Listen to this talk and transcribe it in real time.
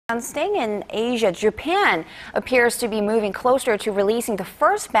And staying in Asia, Japan appears to be moving closer to releasing the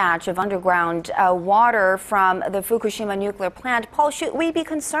first batch of underground water from the Fukushima nuclear plant. Paul, should we be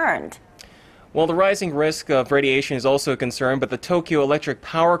concerned? Well, the rising risk of radiation is also a concern, but the Tokyo Electric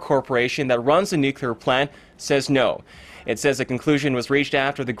Power Corporation that runs the nuclear plant says no. It says the conclusion was reached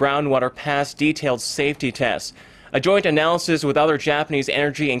after the groundwater passed detailed safety tests. A joint analysis with other Japanese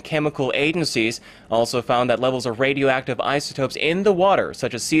energy and chemical agencies also found that levels of radioactive isotopes in the water,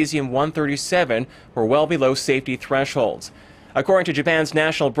 such as cesium-137, were well below safety thresholds. According to Japan's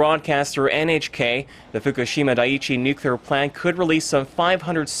national broadcaster NHK, the Fukushima Daiichi Nuclear Plant could release some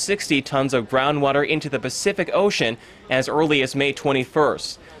 560 tons of groundwater into the Pacific Ocean as early as May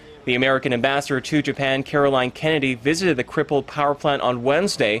 21st. The American ambassador to Japan, Caroline Kennedy, visited the crippled power plant on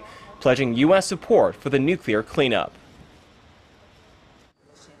Wednesday, pledging U.S. support for the nuclear cleanup.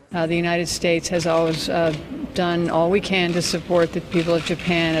 The United States has always done all we can to support the people of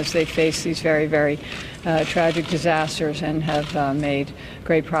Japan as they face these very, very tragic disasters, and have made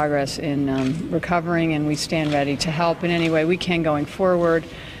great progress in recovering, and we stand ready to help in any way we can going forward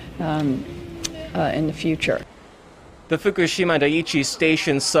in the future. The Fukushima Daiichi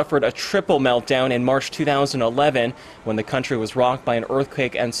station suffered a triple meltdown in March 2011 when the country was rocked by an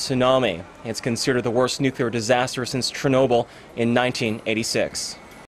earthquake and tsunami. It's considered the worst nuclear disaster since Chernobyl in 1986.